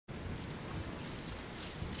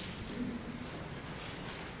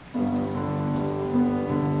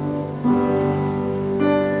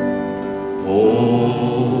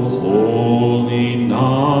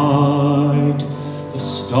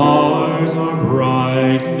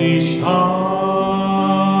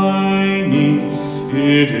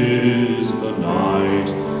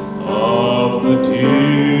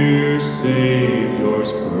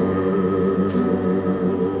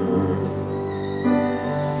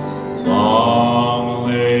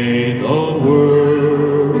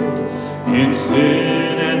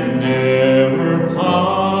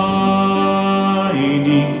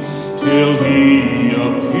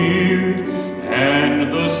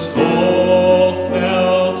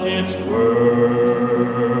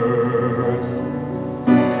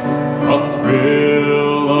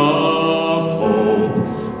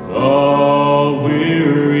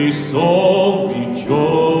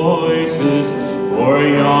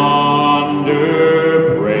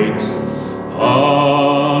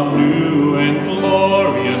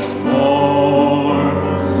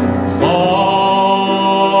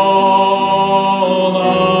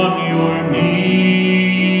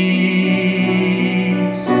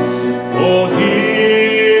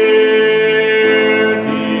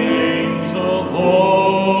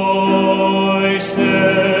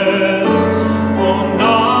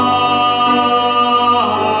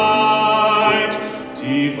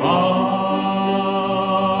O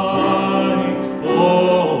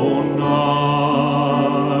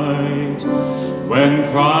night, when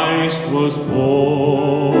Christ was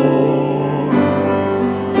born.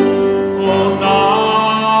 O night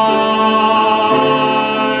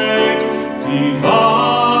divine,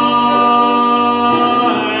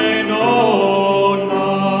 O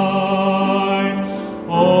night,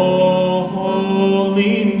 O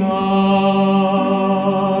holy night.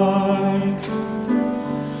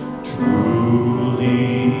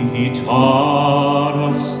 Truly he taught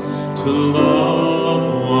us to love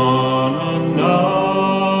one another.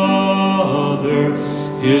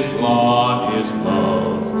 His law is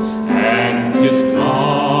love, and his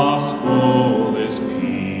gospel is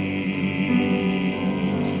peace.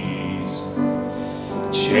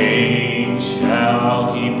 Chains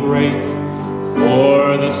shall he break,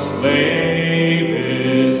 for the slave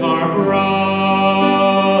is our brother,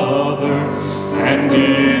 and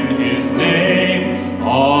in his name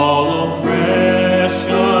all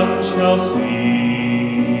oppression shall cease.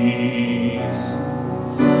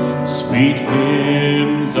 Sweet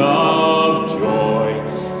hymns of joy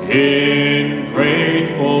in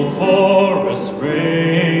grateful chorus raise.